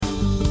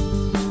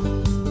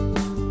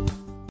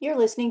You're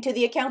listening to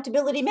the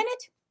Accountability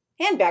Minute.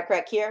 Ann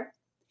Bachrach here.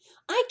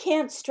 I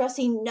can't stress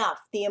enough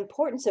the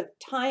importance of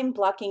time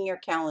blocking your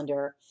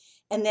calendar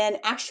and then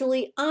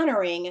actually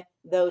honoring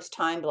those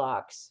time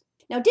blocks.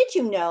 Now, did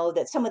you know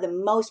that some of the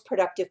most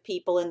productive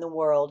people in the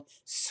world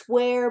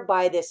swear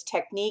by this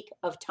technique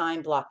of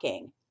time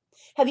blocking?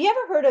 Have you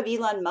ever heard of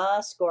Elon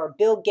Musk or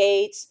Bill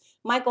Gates,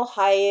 Michael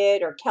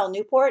Hyatt, or Cal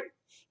Newport?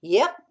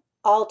 Yep,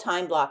 all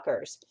time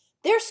blockers.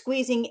 They're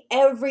squeezing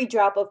every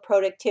drop of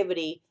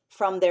productivity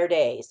from their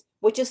days,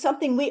 which is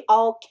something we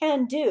all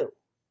can do.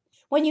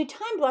 When you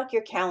time block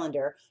your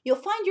calendar, you'll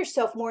find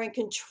yourself more in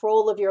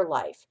control of your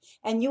life,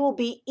 and you will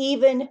be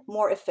even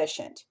more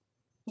efficient.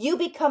 You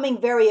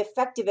becoming very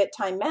effective at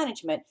time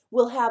management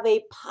will have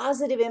a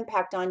positive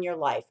impact on your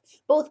life,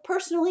 both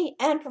personally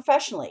and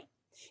professionally.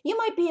 You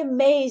might be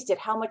amazed at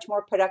how much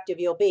more productive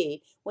you'll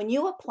be when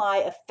you apply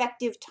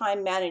effective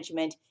time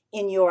management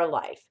in your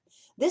life.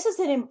 This is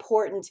an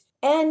important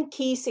and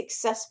key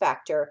success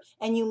factor,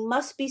 and you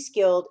must be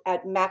skilled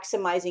at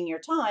maximizing your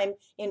time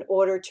in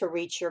order to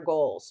reach your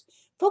goals.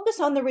 Focus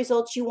on the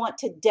results you want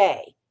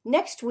today,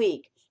 next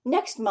week,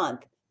 next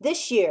month,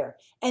 this year,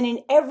 and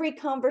in every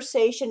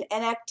conversation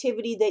and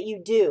activity that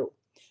you do.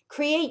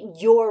 Create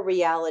your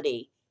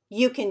reality.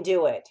 You can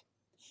do it.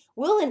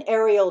 Will and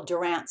Ariel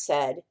Durant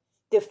said,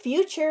 "The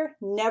future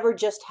never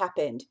just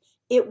happened.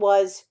 It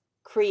was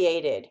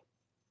created."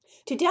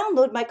 To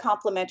download my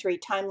complimentary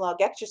time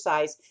log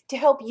exercise to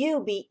help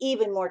you be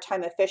even more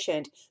time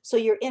efficient so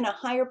you're in a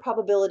higher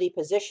probability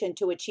position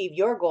to achieve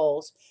your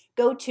goals,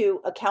 go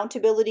to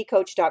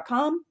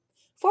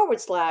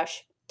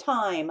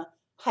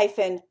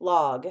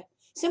accountabilitycoach.com/time-log.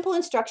 Simple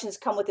instructions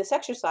come with this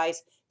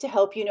exercise to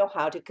help you know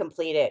how to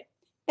complete it.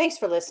 Thanks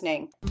for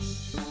listening.